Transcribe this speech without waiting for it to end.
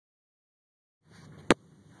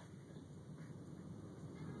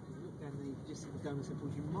just going to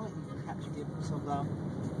suppose you might even catch a glimpse of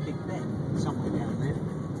Big Ben somewhere down there.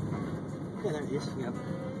 Yeah, there it is. Yep.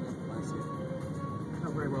 I see it.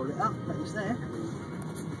 Not very well lit up, but it's there.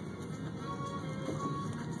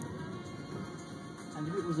 And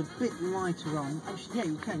if it was a bit lighter on, actually, yeah,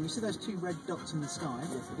 you can. You see those two red dots in the sky?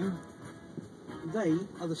 Yes, I do. They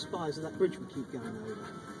are the spires of that bridge we keep going over.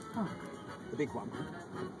 Oh. The big one.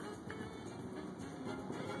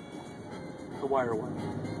 The wire one.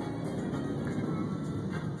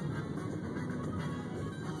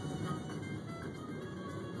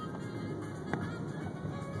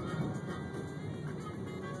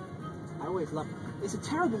 I always love it. It's a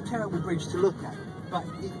terrible, terrible bridge to look at, but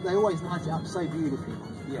they always light it up so beautifully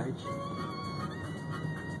on the Yeah. bridge.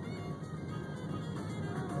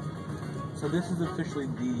 So this is officially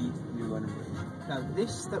the new London Bridge. No,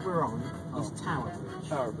 this that we're on is Tower Bridge.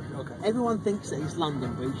 Tower Bridge, okay. Everyone thinks that it's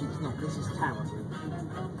London Bridge, it's not. This is Tower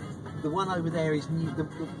Bridge. The one over there is new, the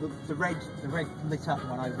red lit up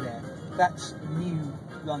one over there. That's new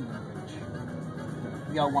London Bridge.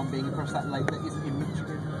 The old one being across that lake that isn't in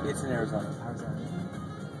Michigan. It's in Arizona.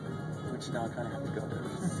 Which now I kind of have to go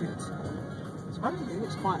to see it. It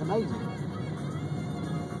looks quite amazing.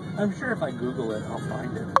 I'm sure if I Google it, I'll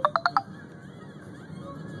find it.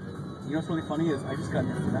 You know what's really funny is I just got an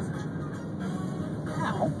instant message.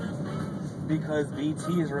 How? Because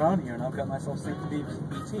BT is around here and I've got myself synced to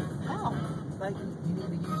BT. How? Like, you need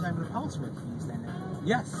to use over the password to use then.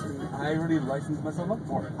 Yes, I already licensed myself up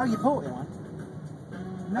for it. Oh, you bought it one?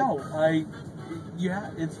 No,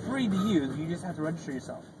 it's free to use. You just have to register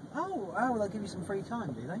yourself. Oh, they'll give you some free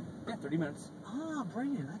time, do they? Yeah, 30 minutes. Ah,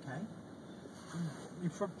 brilliant, okay.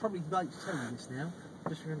 You're probably late to tell me this now.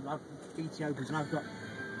 Just remember, BT opens and I've got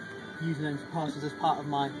usernames and passwords as part of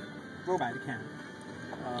my broadband account.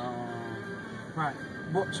 Right,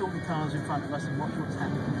 watch all the cars in front of us and watch what's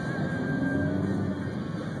happening.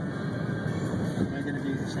 We're going to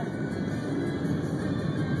do the same.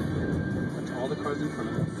 Watch all the cars in front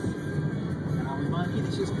of us. And I'll remind you,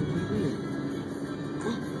 this is completely legal.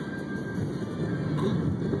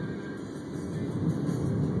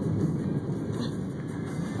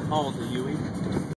 How old are you?